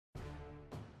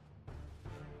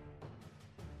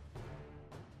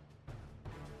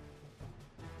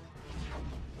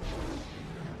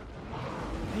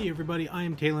Hey everybody, I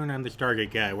am Taylor and I'm the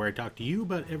Stargate guy, where I talk to you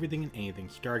about everything and anything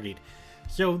Stargate.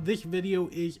 So this video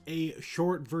is a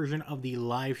short version of the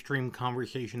live stream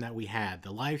conversation that we had. The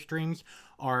live streams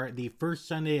are the first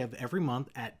Sunday of every month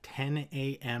at 10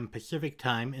 a.m. Pacific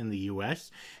time in the US.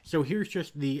 So here's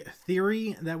just the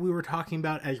theory that we were talking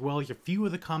about, as well as a few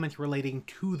of the comments relating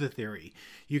to the theory.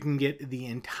 You can get the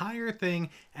entire thing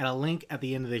at a link at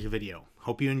the end of this video.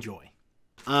 Hope you enjoy.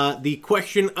 The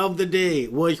question of the day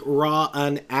was Ra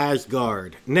on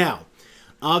Asgard. Now,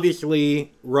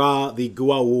 obviously, Ra, the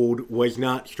Goa'uld, was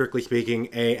not, strictly speaking,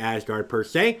 a Asgard per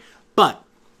se, but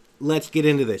let's get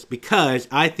into this, because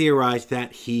I theorized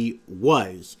that he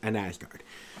was an Asgard.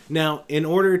 Now, in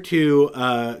order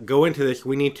to go into this,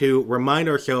 we need to remind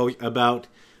ourselves about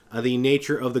the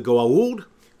nature of the Goa'uld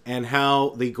and how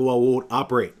the Goa'uld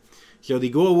operate. So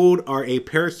the Goa'uld are a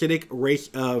parasitic race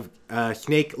of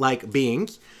snake-like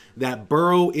beings that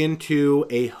burrow into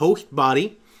a host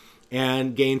body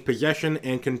and gain possession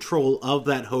and control of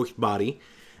that host body.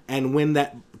 And when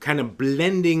that kind of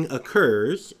blending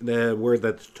occurs, the word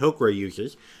that Tok'ra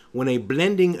uses, when a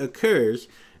blending occurs,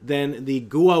 then the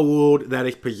Goa'uld that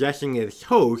is possessing its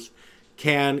host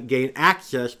can gain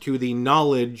access to the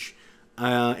knowledge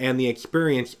and the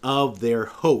experience of their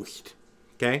host.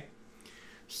 Okay?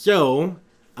 So,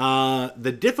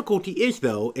 the difficulty is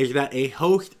that a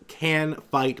host can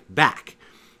fight back.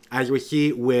 As we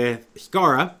see with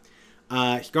Skara,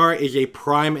 Skara is a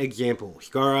prime example.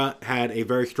 Skara had a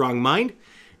very strong mind,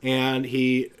 and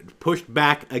he pushed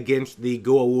back against the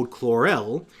Goa'uld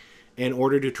Chlorel in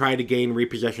order to try to gain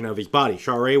repossession of his body.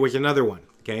 Sharae was another one,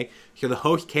 okay? So the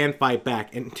host can fight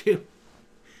back. And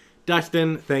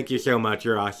Dustin, thank you so much.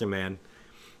 You're awesome, man.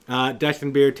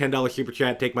 Dustin Beard, $10 super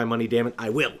chat. Take my money, damn it. I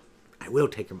will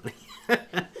take your money.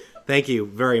 Thank you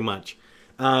very much.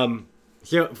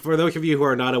 So for those of you who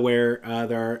are not aware,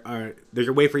 there's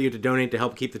a way for you to donate to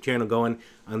help keep the channel going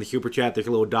on the super chat. There's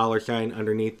a little $sign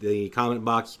underneath the comment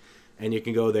box, and you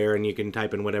can go there and you can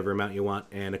type in whatever amount you want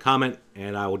and a comment,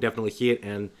 and I will definitely see it,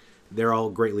 and they're all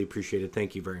greatly appreciated.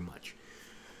 Thank you very much.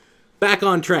 Back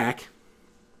on track.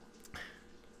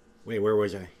 Wait, where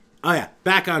was I? Oh yeah,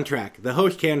 back on track. The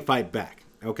host can fight back,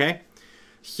 okay?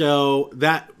 So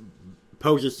that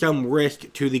poses some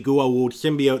risk to the Goa'uld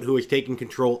symbiote who is taking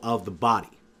control of the body,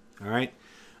 alright?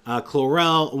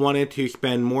 Chlorel wanted to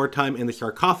spend more time in the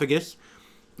sarcophagus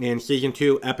in Season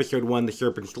 2, Episode 1, The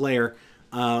Serpent's Lair,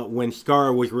 when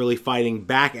Skara was really fighting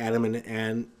back at him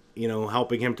and you know,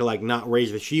 helping him to, like, not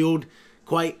raise the shield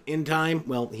quite in time.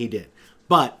 Well, he did.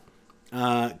 But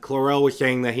Chlorel was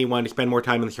saying that he wanted to spend more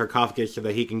time in the sarcophagus so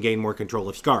that he can gain more control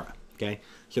of Skara. Okay,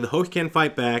 so the host can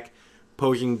fight back,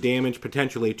 posing damage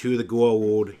potentially to the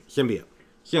Goa'uld symbiote.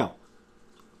 So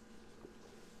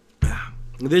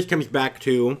this comes back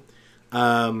to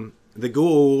the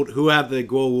Goa'uld, who have the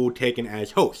Goa'uld taken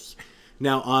as hosts.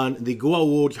 Now, on the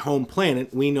Goa'uld's home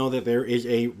planet, we know that there is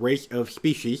a race of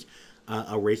species.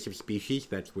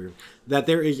 That's weird. That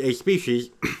there is a species.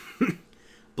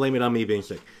 Blame it on me being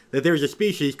sick. That there's a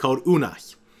species called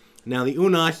Unas. Now, the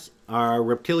Unas are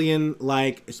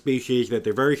reptilian-like species, that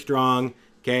they're very strong,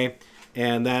 okay?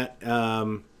 And that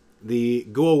the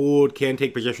Goa'uld can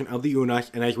take possession of the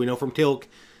Unas, and as we know from Tilk,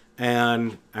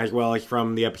 and as well as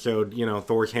from the episode, you know,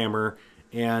 Thor's Hammer,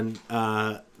 and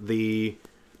the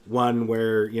one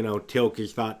where, you know, Tilk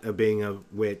is thought of being a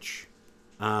witch.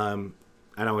 I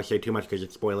don't want to say too much because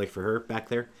it's spoiling for her back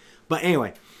there. But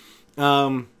anyway,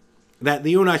 that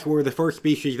the Unas were the first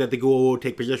species that the Goa'uld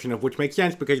take possession of, which makes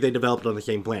sense because they developed on the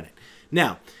same planet.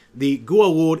 Now, the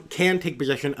Goa'uld can take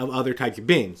possession of other types of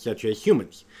beings, such as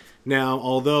humans. Now,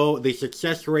 although the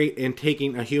success rate in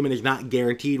taking a human is not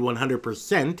guaranteed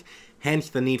 100%, hence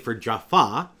the need for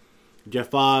Jaffa.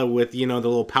 Jaffa with, you know, the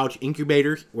little pouch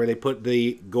incubators where they put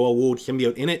the Goa'uld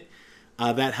symbiote in it.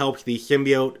 That helps the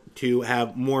symbiote to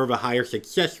have more of a higher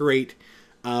success rate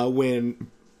when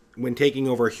taking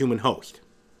over a human host.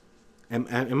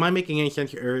 Am I making any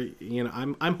sense? Or, you know,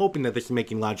 I'm hoping that this is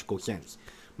making logical sense.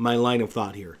 My line of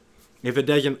thought here. If it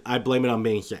doesn't, I blame it on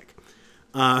being sick.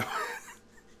 That's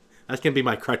going to be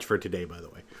my crutch for today, by the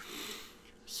way.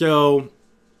 So,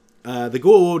 the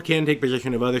Goa'uld can take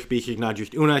possession of other species, not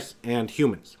just Unas and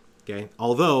humans. Okay,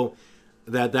 although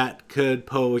that could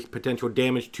pose potential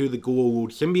damage to the Goa'uld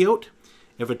symbiote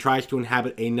if it tries to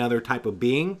inhabit another type of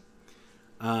being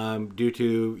due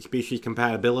to species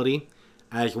compatibility,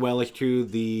 as well as to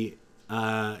the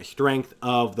strength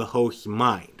of the host's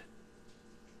mind.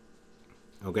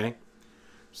 Okay?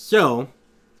 So,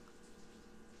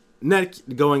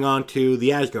 next, going on to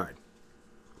the Asgard.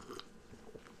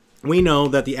 We know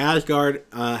that the Asgard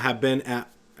have been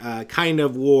at kind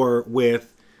of war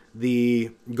with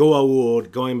the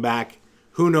Goa'uld going back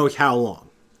who knows how long,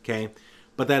 okay?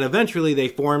 But that eventually they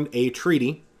formed a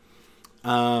treaty,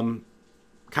 kind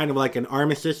of like an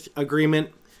armistice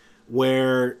agreement,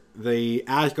 where the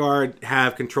Asgard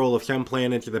have control of some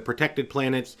planets, the protected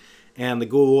planets, and the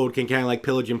Goa'uld can kind of like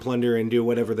pillage and plunder and do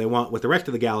whatever they want with the rest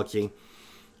of the galaxy,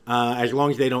 as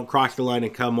long as they don't cross the line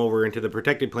and come over into the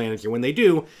protected planets. And when they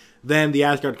do, then the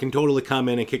Asgard can totally come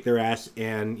in and kick their ass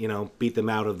and, you know, beat them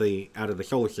out of the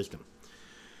solar system.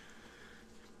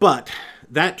 But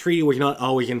that treaty was not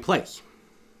always in place.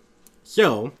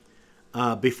 So,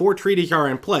 before treaties are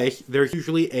in place, there's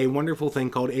usually a wonderful thing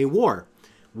called a war,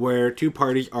 where two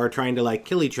parties are trying to, like,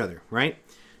 kill each other, right?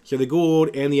 So the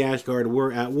Goa'uld and the Asgard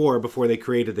were at war before they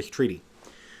created this treaty.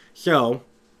 So,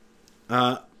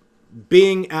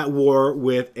 being at war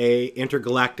with a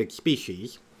intergalactic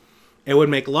species, it would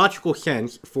make logical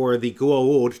sense for the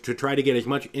Goa'uld to try to get as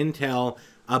much intel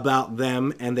about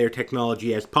them and their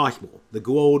technology as possible. The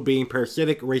Goa'uld being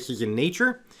parasitic races in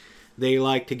nature, they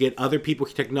like to get other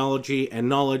people's technology and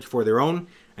knowledge for their own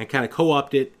and kind of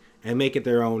co-opt it and make it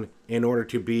their own in order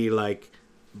to be, like,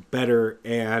 better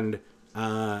and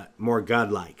more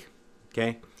godlike.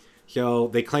 Okay? So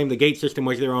they claim the gate system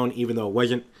was their own, even though it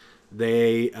wasn't.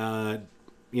 They,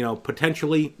 you know,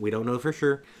 potentially, we don't know for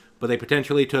sure, but they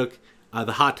potentially took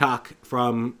the Hatak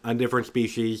from a different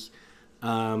species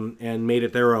and made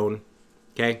it their own.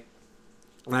 Okay?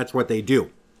 That's what they do.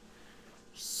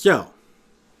 So,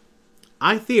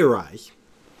 I theorize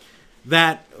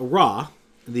that Ra,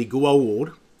 the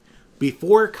Goa'uld,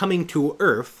 before coming to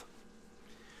Earth,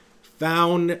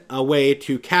 found a way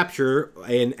to capture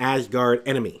an Asgard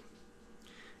enemy.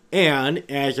 And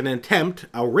as an attempt,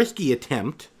 a risky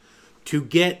attempt, to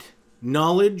get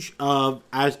knowledge of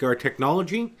Asgard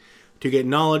technology, to get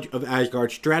knowledge of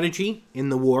Asgard strategy in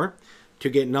the war, to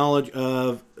get knowledge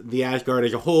of the Asgard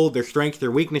as a whole, their strengths,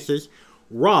 their weaknesses,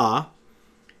 Ra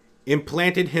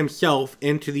implanted himself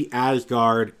into the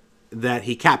Asgard that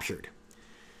he captured.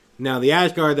 Now, the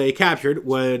Asgard that he captured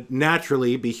would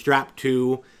naturally be strapped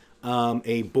to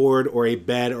a board or a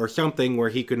bed or something where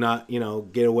he could not, you know,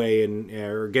 get away and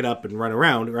or get up and run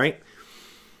around, right?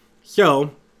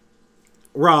 So,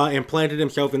 Ra implanted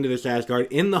himself into this Asgard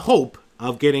in the hope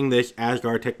of getting this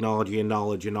Asgard technology and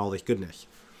knowledge and all this goodness.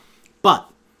 But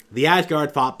the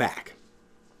Asgard fought back.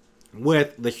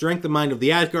 With the strength of mind of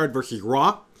the Asgard versus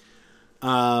Ra,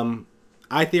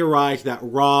 I theorize that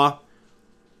Ra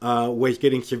was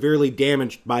getting severely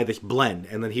damaged by this blend,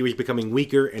 and that he was becoming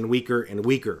weaker and weaker and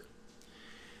weaker.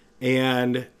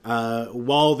 And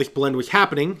while this blend was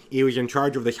happening, he was in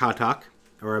charge of this Hatak,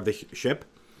 or of this ship,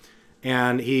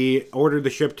 and he ordered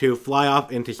the ship to fly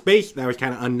off into space. That was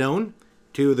kind of unknown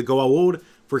to the Goa'uld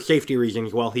for safety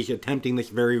reasons while he's attempting this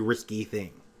very risky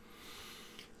thing.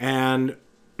 And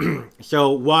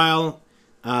so while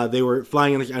they were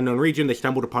flying in this unknown region, they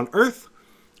stumbled upon Earth,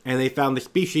 and they found the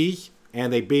species,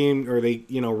 and they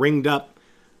ringed up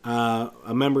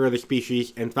a member of the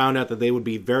species and found out that they would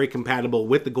be very compatible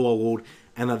with the Goa'uld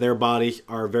and that their bodies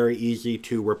are very easy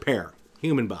to repair,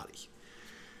 human bodies.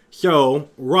 So,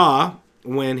 Ra,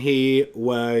 when he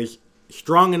was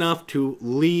strong enough to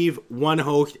leave one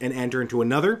host and enter into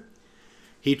another,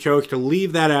 he chose to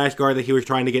leave that Asgard that he was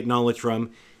trying to get knowledge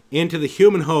from into the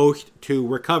human host to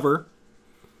recover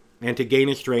and to gain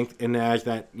his strength, and as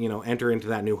that, enter into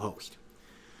that new host.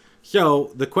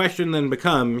 So, the question then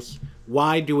becomes,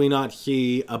 why do we not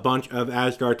see a bunch of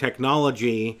Asgard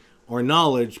technology or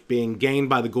knowledge being gained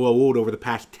by the Goa'uld over the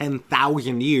past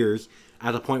 10,000 years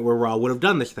at the point where Ra would have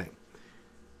done this thing?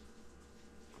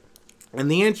 And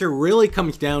the answer really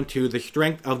comes down to the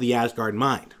strength of the Asgard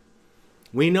mind.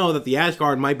 We know that the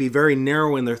Asgard might be very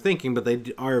narrow in their thinking, but they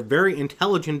are very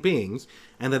intelligent beings,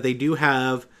 and that they do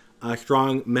have a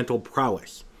strong mental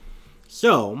prowess.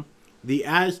 So, the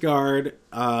Asgard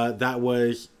that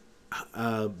was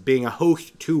being a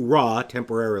host to Ra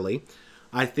temporarily,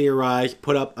 I theorize,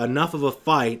 put up enough of a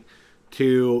fight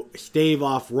to stave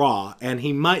off Ra, and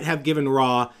he might have given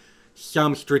Ra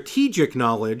some strategic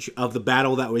knowledge of the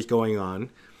battle that was going on,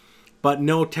 but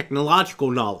no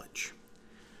technological knowledge.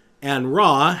 And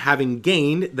Ra, having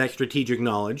gained that strategic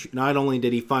knowledge, not only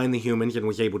did he find the humans and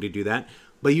was able to do that,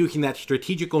 but using that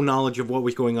strategical knowledge of what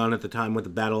was going on at the time with the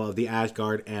battle of the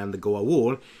Asgard and the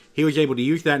Goa'uld, he was able to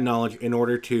use that knowledge in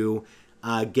order to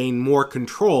gain more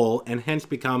control and hence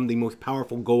become the most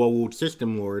powerful Goa'uld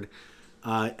system lord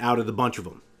out of the bunch of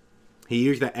them. He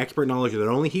used that expert knowledge that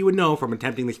only he would know from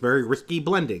attempting this very risky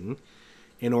blending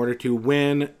in order to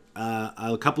win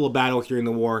a couple of battles during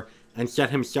the war and set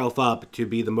himself up to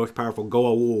be the most powerful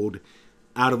Goa'uld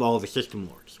out of all of the system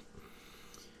lords.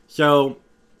 So,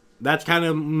 that's kind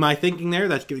of my thinking there.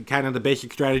 That's kind of the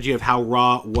basic strategy of how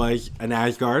Ra was an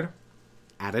Asgard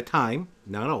at a time,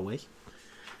 not always.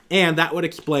 And that would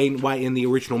explain why in the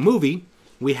original movie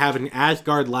we have an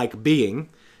Asgard-like being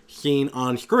seen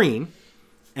on screen,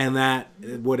 and that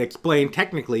would explain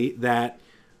technically that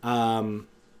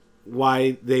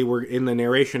why they were in the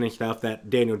narration and stuff that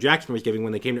Daniel Jackson was giving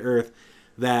when they came to Earth,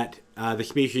 that the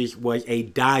species was a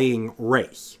dying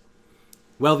race.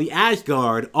 Well, the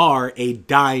Asgard are a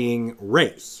dying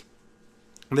race.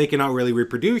 They cannot really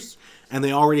reproduce, and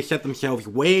they already set themselves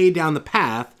way down the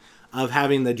path of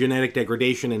having the genetic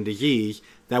degradation and disease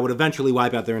that would eventually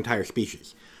wipe out their entire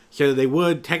species. So they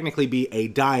would technically be a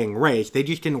dying race. They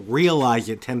just didn't realize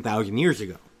it 10,000 years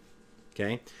ago.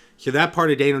 Okay? So that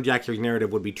part of Daniel Jackson's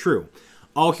narrative would be true.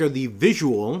 Also, the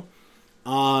visual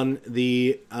on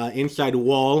the inside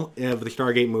wall of the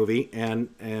Stargate movie and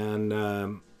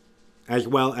as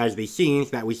well as the scenes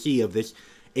that we see of this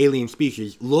alien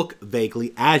species look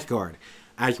vaguely Asgard.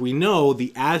 As we know,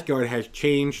 the Asgard has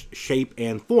changed shape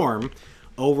and form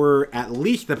over at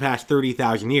least the past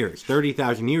 30,000 years.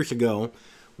 30,000 years ago,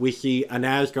 we see an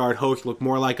Asgard host look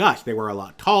more like us. They were a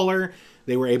lot taller.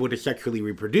 They were able to sexually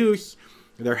reproduce.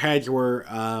 Their heads were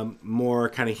more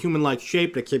kind of human-like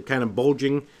shaped, except kind of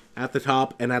bulging at the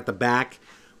top and at the back.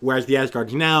 Whereas the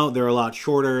Asgards now, they're a lot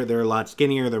shorter, they're a lot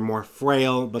skinnier, they're more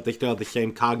frail, but they still have the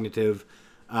same cognitive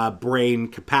brain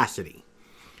capacity.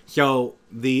 So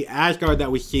the Asgard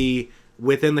that we see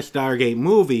within the Stargate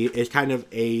movie is kind of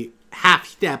a half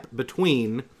step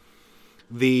between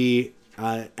the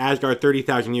Asgard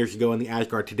 30,000 years ago and the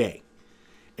Asgard today.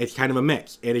 It's kind of a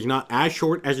mix. It is not as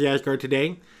short as the Asgard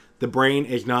today. The brain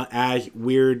is not as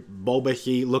weird,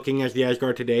 bulbousy looking as the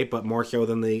Asgard today, but more so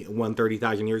than the one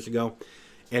 30,000 years ago.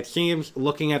 It seems,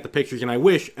 looking at the pictures, and I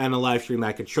wish on a live stream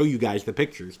I could show you guys the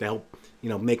pictures to help,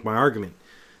 make my argument.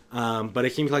 But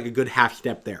it seems like a good half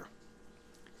step there.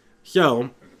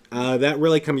 So, that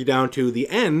really comes down to the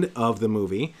end of the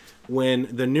movie, when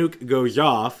the nuke goes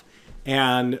off,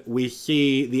 and we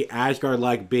see the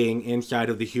Asgard-like being inside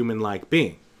of the human-like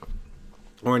being.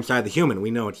 Or inside the human. We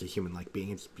know it's a human-like being.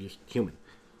 It's just human.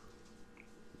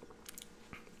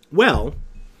 Well,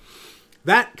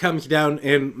 that comes down,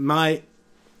 in my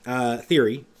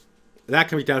theory, that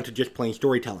comes down to just plain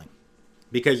storytelling.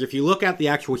 Because if you look at the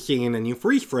actual scene and you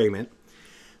freeze frame it,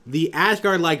 the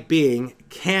Asgard-like being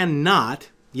cannot,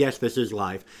 yes, this is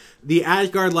live, the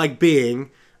Asgard-like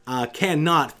being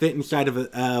cannot fit inside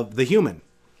of the human.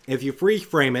 If you freeze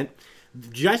frame it,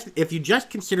 if you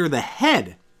just consider the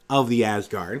head of the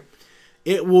Asgard,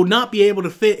 it will not be able to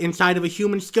fit inside of a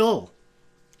human skull.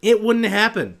 It wouldn't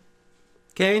happen.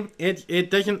 Okay?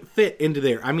 It doesn't fit into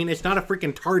there. I mean, it's not a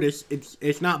freaking TARDIS.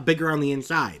 It's not bigger on the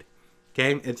inside.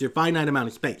 Okay? It's a finite amount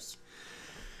of space.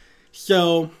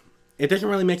 So, it doesn't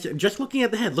really make sense. Just looking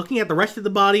at the head, looking at the rest of the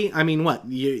body, I mean, what?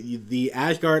 The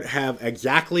Asgard have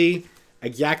exactly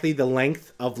the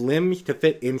length of limbs to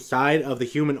fit inside of the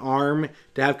human arm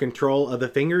to have control of the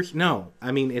fingers? No.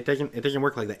 I mean, it doesn't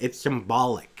work like that. It's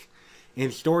symbolic.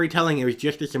 In storytelling, it was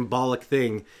just a symbolic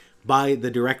thing by the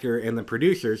director and the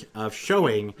producers of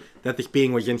showing that this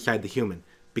being was inside the human.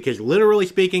 Because literally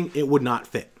speaking, it would not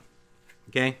fit.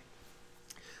 Okay?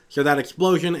 So that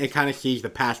explosion, it kind of sees the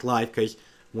past life, because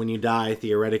when you die,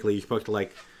 theoretically, you're supposed to,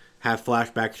 have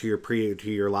flashbacks to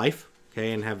your life,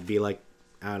 okay, and have it be, I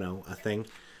don't know, a thing.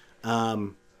 I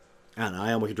don't know,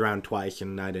 I almost drowned twice,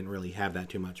 and I didn't really have that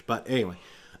too much. But anyway.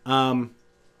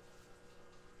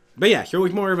 But yeah, so it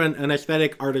was more of an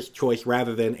aesthetic artist choice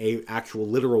rather than a actual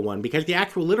literal one. Because the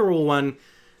actual literal one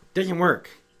doesn't work.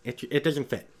 It doesn't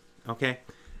fit. Okay?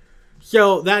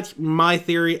 So that's my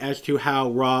theory as to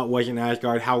how Ra was in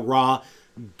Asgard. How Ra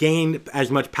gained as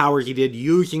much power as he did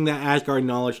using that Asgard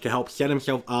knowledge to help set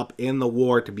himself up in the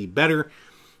war to be better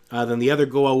than the other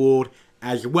Goa'uld.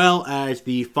 As well as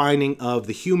the finding of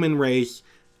the human race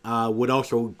would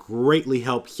also greatly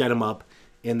help set him up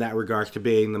in that regards to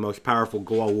being the most powerful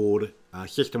Goa'uld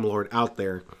system lord out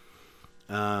there.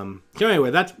 So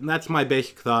anyway, that's my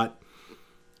basic thought.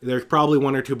 There's probably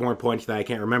one or two more points that I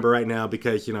can't remember right now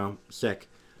because, sick.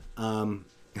 I'm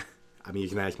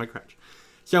using that as my crutch.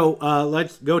 So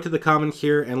let's go to the comments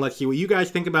here and let's see what you guys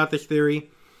think about this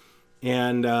theory.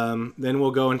 And then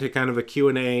we'll go into kind of a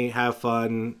Q&A, have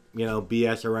fun,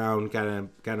 BS around kind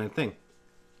of thing.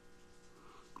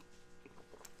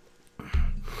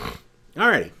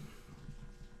 Alrighty.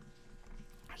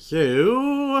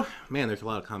 So, man, there's a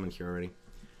lot of comments here already.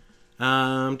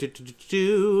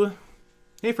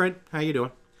 Hey, Fred, how you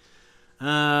doing?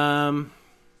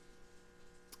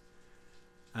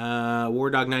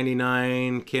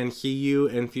 Wardog99 can see you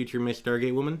and future Miss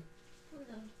Stargate Woman.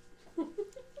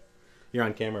 You're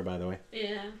on camera, by the way.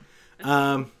 Yeah.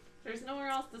 There's nowhere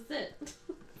else to sit.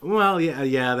 Well,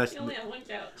 yeah, that's... You only have one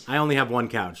couch. I only have one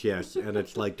couch, yes, and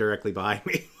it's, like, directly behind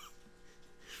me.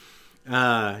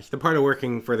 It's the part of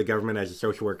working for the government as a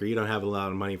social worker. You don't have a lot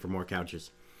of money for more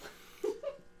couches.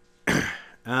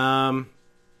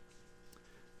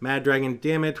 Mad Dragon,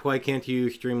 damn it, why can't you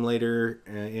stream later?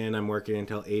 And I'm working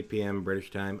until 8 p.m.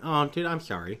 British time. Oh, dude, I'm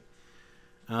sorry.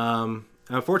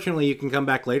 Unfortunately, you can come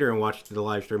back later and watch the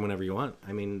live stream whenever you want.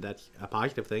 I mean, that's a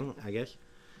positive thing, I guess.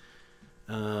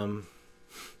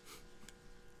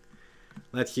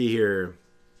 Let's see here.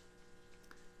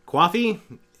 Coffee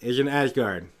is in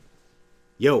Asgard.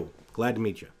 Yo, glad to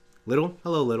meet you. Little?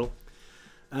 Hello, Little.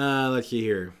 Let's see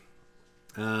here.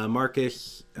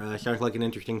 Marcus, sounds like an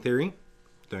interesting theory.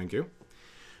 Thank you.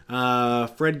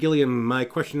 Fred Gilliam, my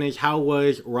question is, how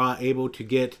was Ra able to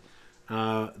get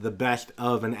the best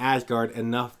of an Asgard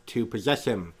enough to possess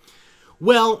him?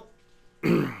 Well,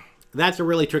 that's a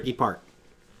really tricky part.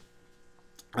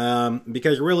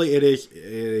 Because really it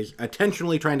is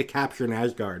intentionally trying to capture an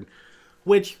Asgard,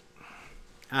 which,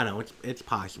 I don't know, it's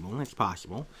possible. It's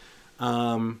possible.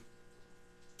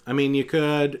 I mean, you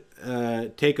could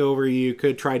take over, you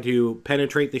could try to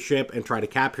penetrate the ship and try to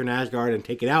capture an Asgard and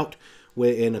take it out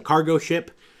in a cargo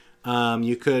ship.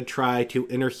 You could try to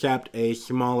intercept a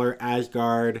smaller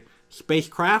Asgard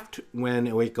spacecraft when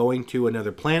it was going to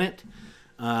another planet.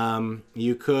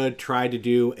 You could try to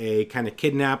do a kind of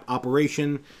kidnap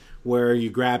operation where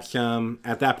you grab some,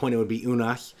 at that point it would be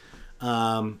Unas,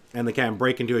 and they kind of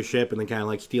break into a ship and then kind of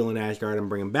like steal an Asgard and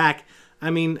bring him back. I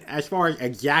mean, as far as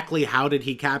exactly how did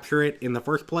he capture it in the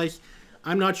first place,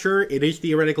 I'm not sure. It is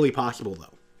theoretically possible,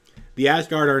 though. The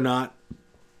Asgard are not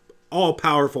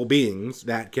all-powerful beings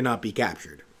that cannot be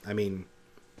captured. I mean,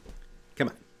 come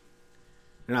on.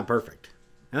 They're not perfect.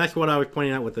 And that's what I was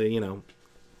pointing out with the,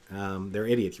 their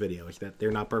idiots video, is that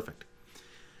they're not perfect.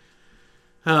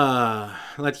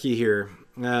 Let's see here.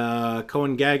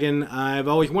 Cohen Gagan, I've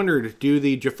always wondered, do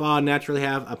the Jaffa naturally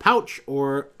have a pouch,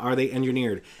 or are they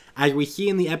engineered? As we see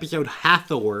in the episode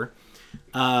Hathor,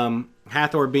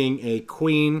 Hathor being a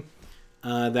queen,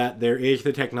 that there is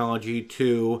the technology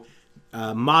to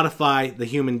modify the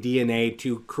human DNA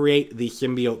to create the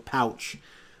symbiote pouch,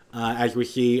 as we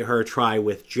see her try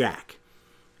with Jack.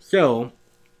 So,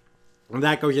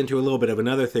 that goes into a little bit of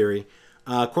another theory.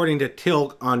 According to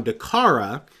Tilk on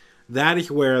Dakara, that is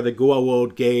where the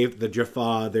Goa'uld gave the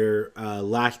Jaffa their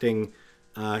lasting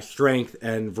strength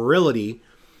and virility.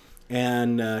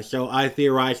 And so I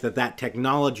theorize that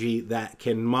technology that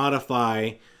can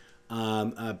modify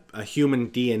a human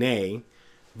DNA,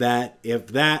 that if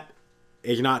that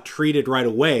is not treated right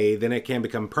away, then it can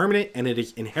become permanent and it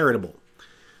is inheritable.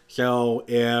 So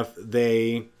if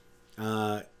they,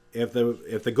 if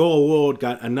the Goa'uld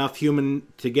got enough human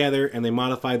together and they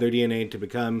modified their DNA to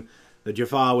become the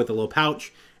Jaffa with the little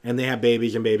pouch, and they have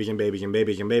babies and babies and babies and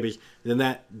babies and babies, then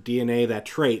that DNA, that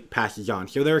trait, passes on.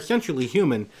 So they're essentially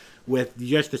human with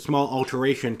just a small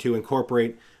alteration to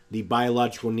incorporate the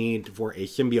biological need for a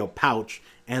symbiote pouch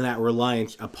and that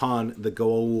reliance upon the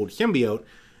Goa'uld symbiote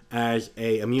as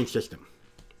a immune system.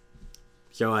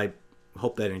 So I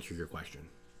hope that answers your question.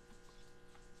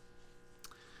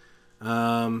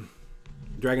 Dragonware44,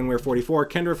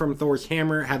 Kendra from Thor's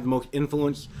Hammer had the most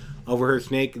influence over her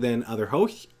snake than other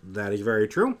hosts. That is very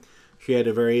true. She had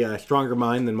a very stronger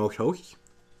mind than most hosts.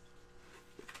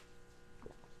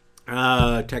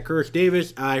 Takurus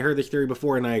Davis, I heard this theory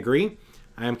before and I agree.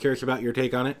 I am curious about your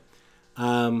take on it.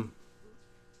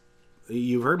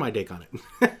 You've heard my take on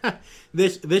it.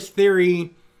 This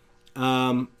theory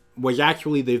was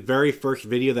actually the very first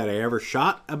video that I ever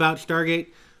shot about Stargate.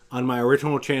 On my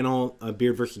original channel,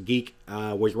 Beard vs. Geek,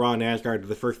 was Raw and Asgard,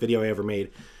 the first video I ever made.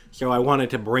 So I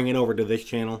wanted to bring it over to this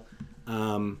channel,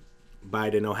 but I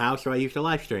didn't know how, so I used a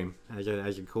live stream as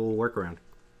a cool workaround.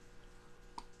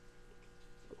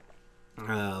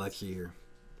 Let's see here.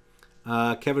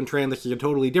 Kevin Tran, this is a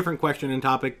totally different question and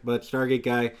topic, but Stargate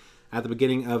guy, at the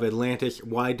beginning of Atlantis,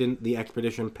 why didn't the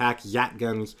expedition pack Zat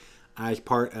guns as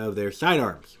part of their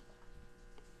sidearms?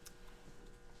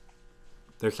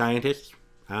 They're scientists?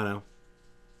 I don't know.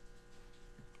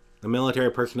 The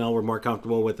military personnel were more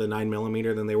comfortable with the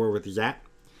 9mm than they were with the Zat.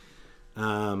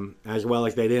 As well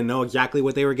as they didn't know exactly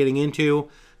what they were getting into,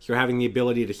 so having the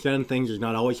ability to send things is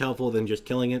not always helpful than just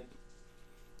killing it.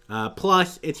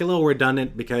 Plus, it's a little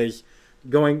redundant because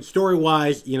going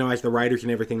story-wise, as the writers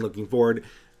and everything looking forward,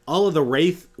 all of the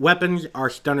Wraith weapons are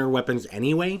stunner weapons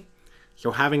anyway.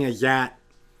 So having a Zat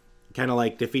kind of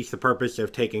like defeats the purpose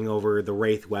of taking over the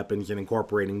Wraith weapons and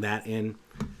incorporating that in.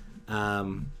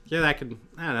 Yeah, that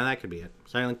could be it.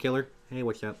 Silent Killer, hey,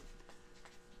 what's up?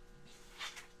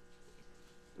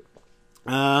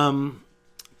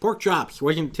 Pork chops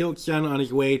wasn't Tilt's son on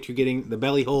his way to getting the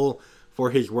belly hole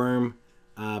for his worm,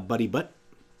 Buddy Butt.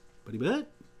 Buddy Butt?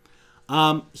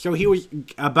 So he was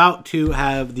about to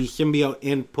have the symbiote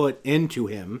input into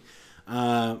him.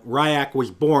 Ryak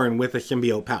was born with a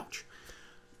symbiote pouch.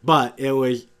 But it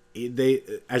was,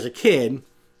 as a kid,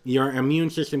 your immune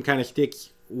system kind of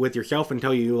sticks with yourself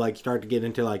until you like start to get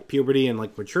into like puberty and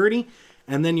like maturity.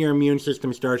 And then your immune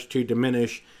system starts to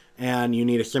diminish and you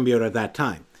need a symbiote at that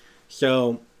time.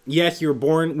 So, yes, you're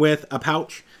born with a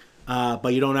pouch,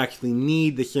 but you don't actually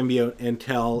need the symbiote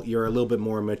until you're a little bit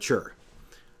more mature.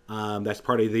 That's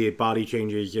part of the body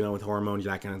changes, you know, with hormones,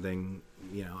 that kind of thing.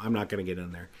 You know, I'm not going to get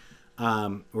in there.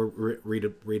 Or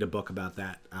read a book about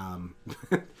that.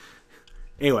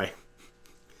 Anyway,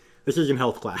 this isn't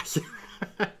health class.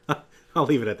 I'll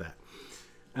leave it at that.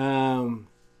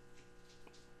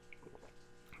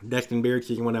 Destin Beard,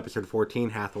 Season 1, Episode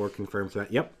 14. Hathor confirms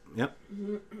that. Yep.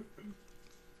 Brain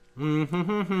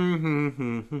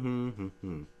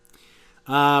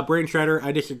Shredder,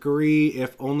 I disagree,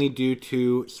 if only due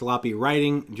to sloppy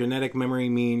writing. Genetic memory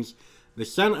means the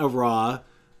son of Ra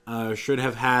should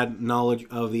have had knowledge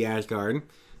of the Asgard,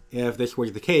 if this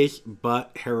was the case,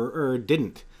 but Herer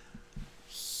didn't.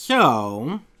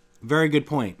 So, very good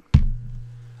point.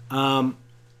 I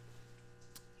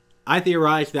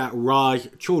theorize that Ra's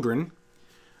children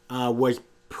was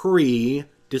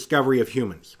pre-discovery of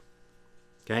humans.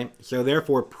 Okay? So,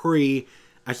 therefore,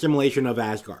 pre-assimilation of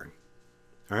Asgard.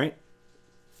 Alright?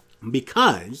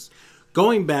 Because,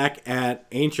 going back at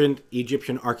ancient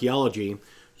Egyptian archaeology,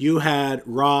 you had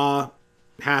Ra,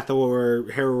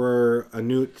 Hathor, Herer,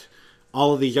 Anut,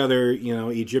 all of these other, you know,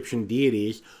 Egyptian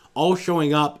deities, all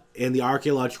showing up in the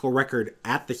archaeological record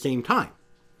at the same time.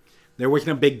 There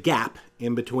wasn't a big gap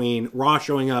in between Ra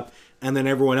showing up and then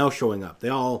everyone else showing up. They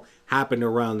all happened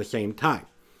around the same time.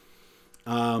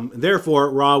 Therefore,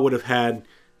 Ra would have had,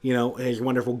 you know, his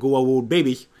wonderful Goa'uld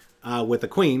babies with the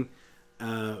queen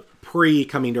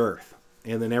pre-coming to Earth.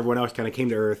 And then everyone else kind of came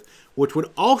to Earth, which would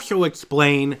also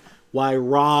explain why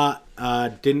Ra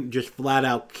didn't just flat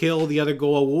out kill the other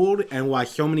Goa'uld and why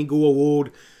so many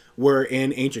Goa'uld were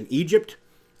in ancient Egypt.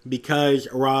 Because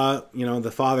Ra, you know,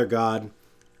 the father god,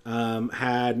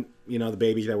 had, you know, the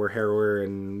babies that were Herer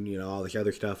and, you know, all this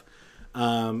other stuff.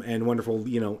 And wonderful,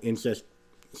 you know, incest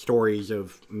stories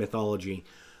of mythology.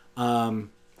 And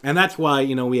that's why,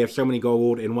 you know, we have so many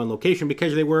Goa'uld in one location,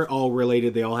 because they were all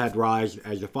related. They all had Ra as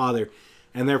the father.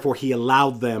 And therefore, he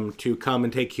allowed them to come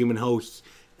and take human hosts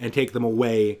and take them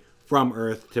away from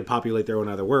Earth to populate their own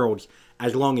other worlds,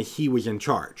 as long as he was in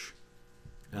charge.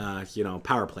 You know,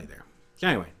 power play there. So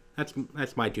anyway,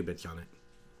 that's my 2 bits on it.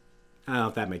 I don't know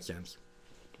if that makes sense.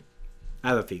 I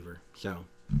have a fever, so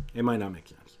it might not make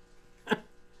sense.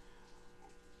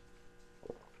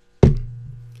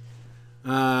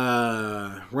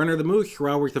 Runner the Moose.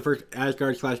 Ra was the first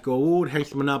Asgard/Goa'uld, hence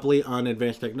the monopoly on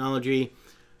advanced technology.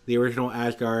 The original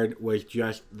Asgard was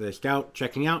just the scout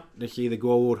checking out to see the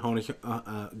Goa'uld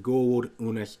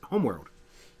Unis homeworld.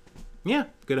 Yeah,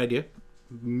 good idea.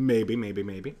 Maybe.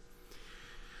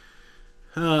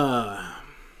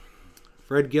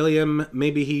 Fred Gilliam,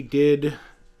 maybe he did,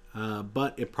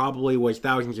 but it probably was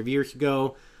thousands of years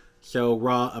ago, so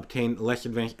Ra obtained less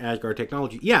advanced Asgard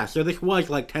technology. Yeah, so this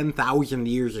was like 10,000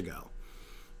 years ago.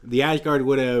 The Asgard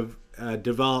would have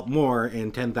developed more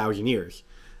in 10,000 years.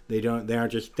 They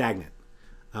aren't just stagnant.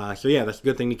 So yeah, that's a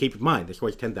good thing to keep in mind. This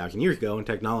was 10,000 years ago, and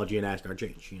technology in Asgard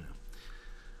changed, you know.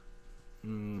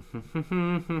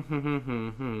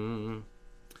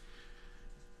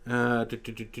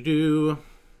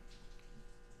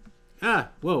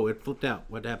 Whoa, it flipped out.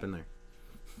 What happened there?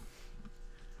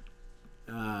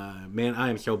 Man, I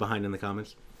am so behind in the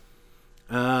comments.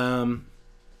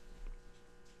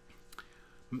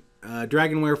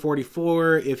 Dragonware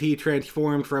 44, if he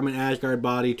transformed from an Asgard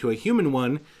body to a human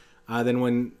one, then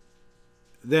when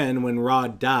Ra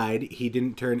died, he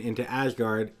didn't turn into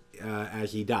Asgard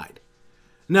as he died.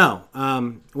 No.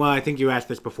 Well, I think you asked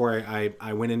this before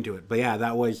I went into it. But yeah,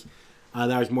 that was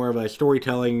more of a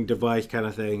storytelling device kind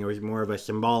of thing. It was more of a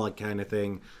symbolic kind of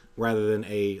thing rather than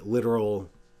a literal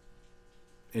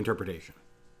interpretation.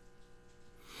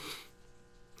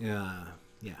 Yeah.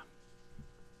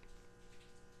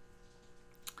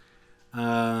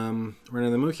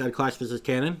 Running the Moose, I'd class this as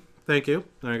canon. Thank you.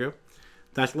 There you go.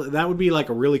 That would be like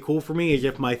a really cool for me, is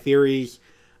if my theories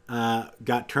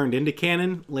got turned into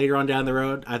canon later on down the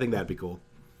road. I think that'd be cool.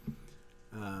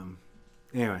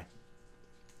 Anyway.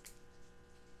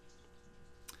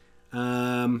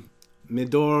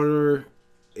 Midor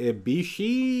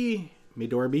Ibishi?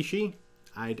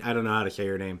 I don't know how to say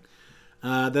her name.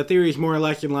 The theory is more or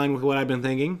less in line with what I've been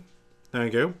thinking.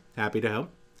 Thank you. Happy to help.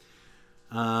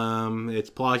 It's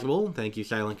plausible. Thank you,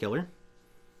 Silent Killer.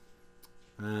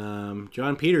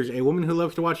 John Peters, a woman who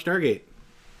loves to watch Stargate.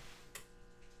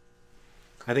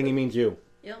 I think he means you.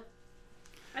 Yep.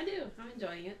 I do. I'm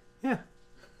enjoying it. Yeah.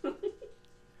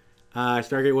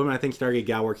 Stargate woman, I think Stargate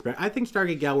gal works better. I think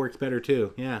Stargate gal works better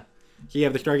too. Yeah. So you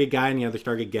have the Stargate guy and you have the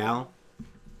Stargate gal.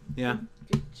 Yeah.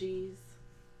 2 G's.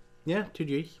 Yeah, 2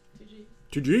 G's. 2 G's.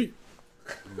 2 G.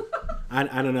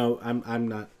 I don't know. I'm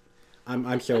not.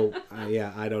 I'm so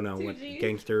yeah. I don't know what 2G?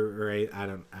 gangster or I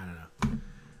don't know.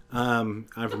 I'm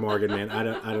from Oregon, man.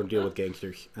 I don't deal with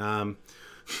gangsters.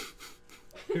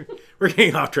 We're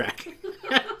getting off track.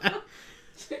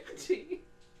 2G.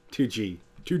 2G.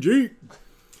 2G.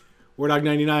 Wardog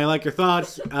 99, I like your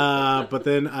thoughts, but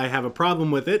then I have a problem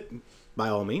with it, by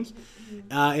all means.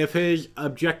 If his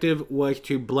objective was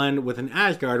to blend with an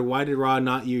Asgard, why did Ra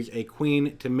not use a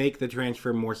queen to make the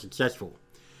transfer more successful?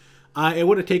 It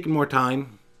would have taken more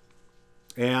time.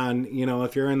 And, you know,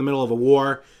 if you're in the middle of a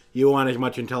war, you want as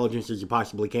much intelligence as you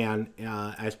possibly can,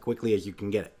 as quickly as you can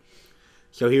get it.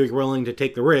 So he was willing to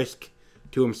take the risk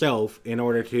to himself in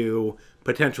order to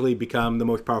potentially become the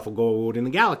most powerful gold in the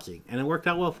galaxy. And it worked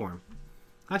out well for him.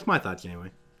 That's my thoughts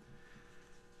anyway.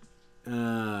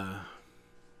 The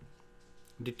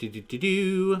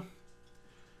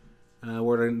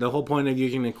whole point of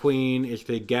using the queen is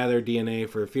to gather DNA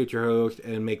for a future host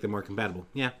and make them more compatible.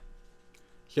 Yeah.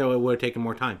 So it would have taken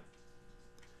more time.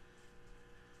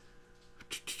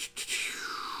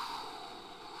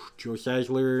 Joe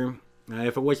Seisler.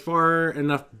 If it was far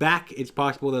enough back, it's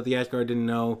possible that the Asgard didn't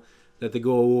know that the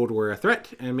Goa'uld were a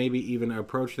threat, and maybe even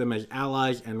approached them as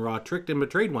allies, and Ra tricked and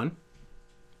betrayed one.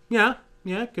 Yeah,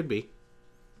 it could be.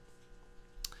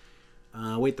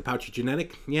 Wait, the pouch is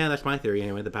genetic? Yeah, that's my theory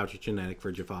anyway. The pouch is genetic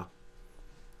for Jaffa.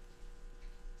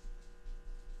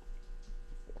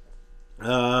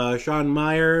 Sean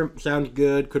Meyer, sounds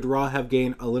good. Could Ra have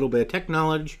gained a little bit of tech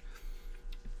knowledge?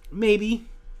 Maybe.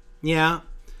 Yeah.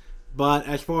 But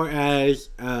as far as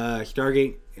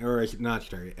Stargate, or not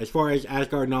Stargate, as far as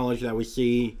Asgard knowledge that we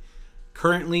see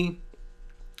currently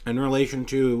in relation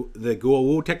to the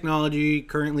Goa'uld technology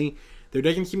currently, there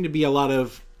doesn't seem to be a lot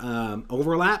of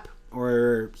overlap.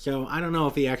 Or so I don't know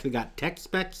if he actually got tech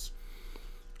specs,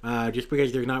 just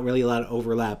because there's not really a lot of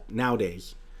overlap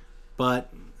nowadays.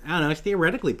 But I don't know, it's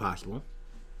theoretically possible.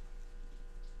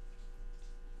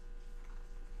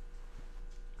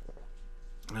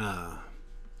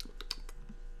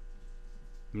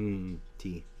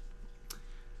 T.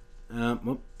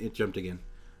 Well, it jumped again.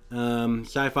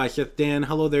 Sci-Fi Sith Dan,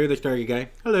 hello there, the Stargate guy.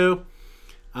 Hello.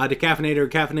 Decaffeinated or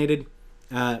caffeinated?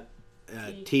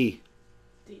 T.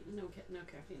 No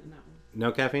caffeine in that one.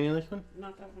 No caffeine in this one?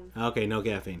 Not that one. Okay, no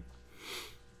caffeine.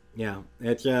 Yeah,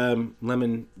 it's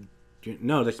lemon.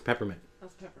 No, that's peppermint.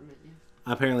 That's peppermint, yeah.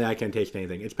 Apparently, I can't taste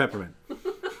anything. It's peppermint.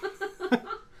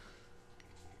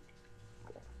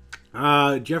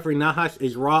 Jeffrey Nahas,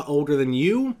 is Ra older than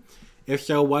you? If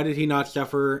so, why did he not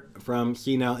suffer from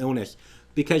senile illness?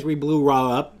 Because we blew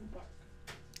Ra up.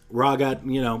 Ra got,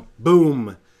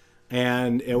 boom.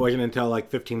 And it wasn't until like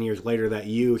 15 years later that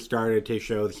you started to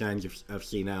show the signs of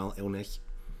senile illness.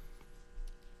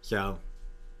 So,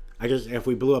 I guess if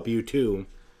we blew up you too.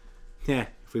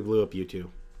 If we blew up you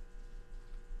too.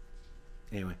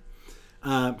 Anyway.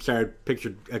 Sorry, I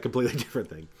pictured a completely different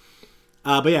thing.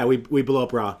 But yeah, we blew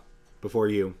up Ra before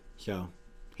you. So,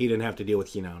 he didn't have to deal with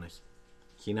senileness.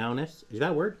 Senileness? Is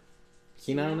that a word?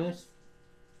 Senileness?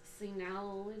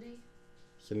 Senility?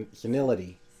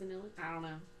 Senility. Senility? I don't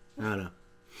know. I don't know.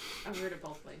 I've heard it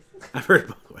both ways. I've heard it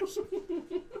both ways.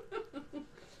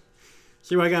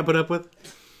 See what I got put up with?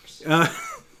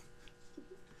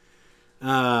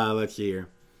 Let's see here.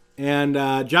 And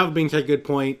Java Bean said, good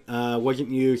point. Wasn't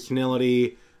you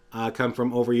senility come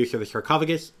from overuse of the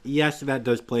sarcophagus? Yes, that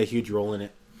does play a huge role in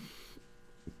it.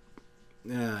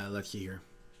 Let's see here.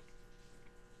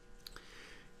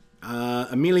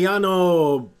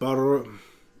 Emiliano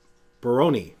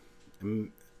Baroni.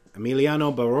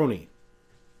 Emiliano Baroni.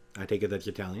 I take it that's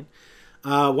Italian.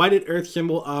 Why did Earth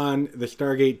symbol on the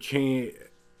Stargate change?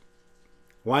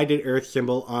 Why did Earth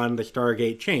symbol on the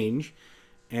Stargate change?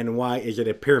 And why is it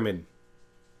a pyramid?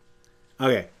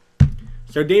 Okay.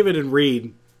 So David and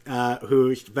Reed,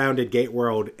 who founded Gate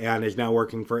World and is now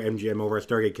working for MGM over at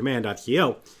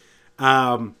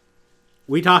StargateCommand.co,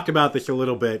 we talked about this a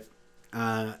little bit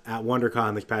at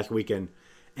WonderCon this past weekend.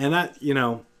 And that,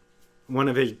 one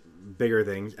of his bigger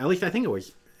things, at least I think it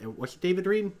was it David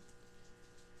Reed?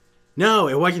 No,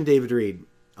 it wasn't David Reed.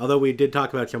 Although we did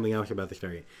talk about something else about the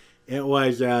Stargate. It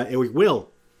was Will.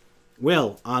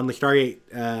 Will on the Stargate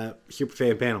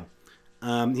Superfan panel.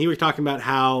 He was talking about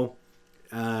how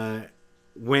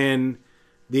when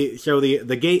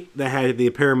the gate that had the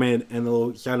pyramid and the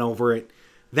little sun over it,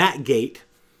 that gate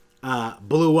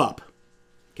blew up,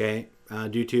 okay,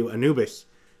 due to Anubis,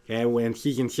 okay, when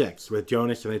season 6 with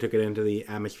Jonas, and they took it into the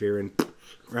atmosphere and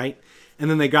right, and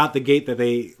then they got the gate that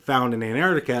they found in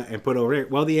Antarctica and put over there.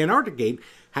 Well, the Antarctic gate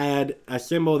had a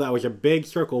symbol that was a big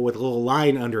circle with a little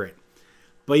line under it,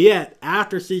 but yet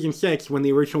after season 6, when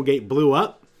the original gate blew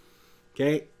up,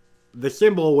 okay, the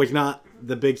symbol was not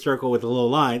the big circle with a little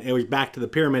line. It was back to the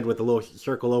pyramid with a little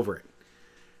circle over it.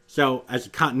 So as a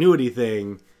continuity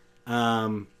thing,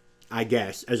 I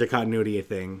guess, as a continuity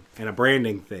thing and a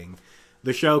branding thing,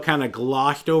 the show kind of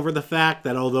glossed over the fact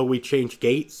that although we changed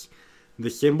gates, the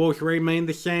symbols remained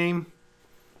the same.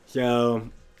 So,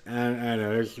 I don't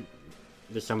know,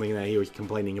 there's something that he was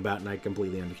complaining about, and I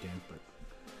completely understand. But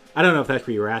I don't know if that's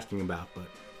what you were asking about, but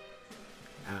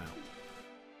I don't know.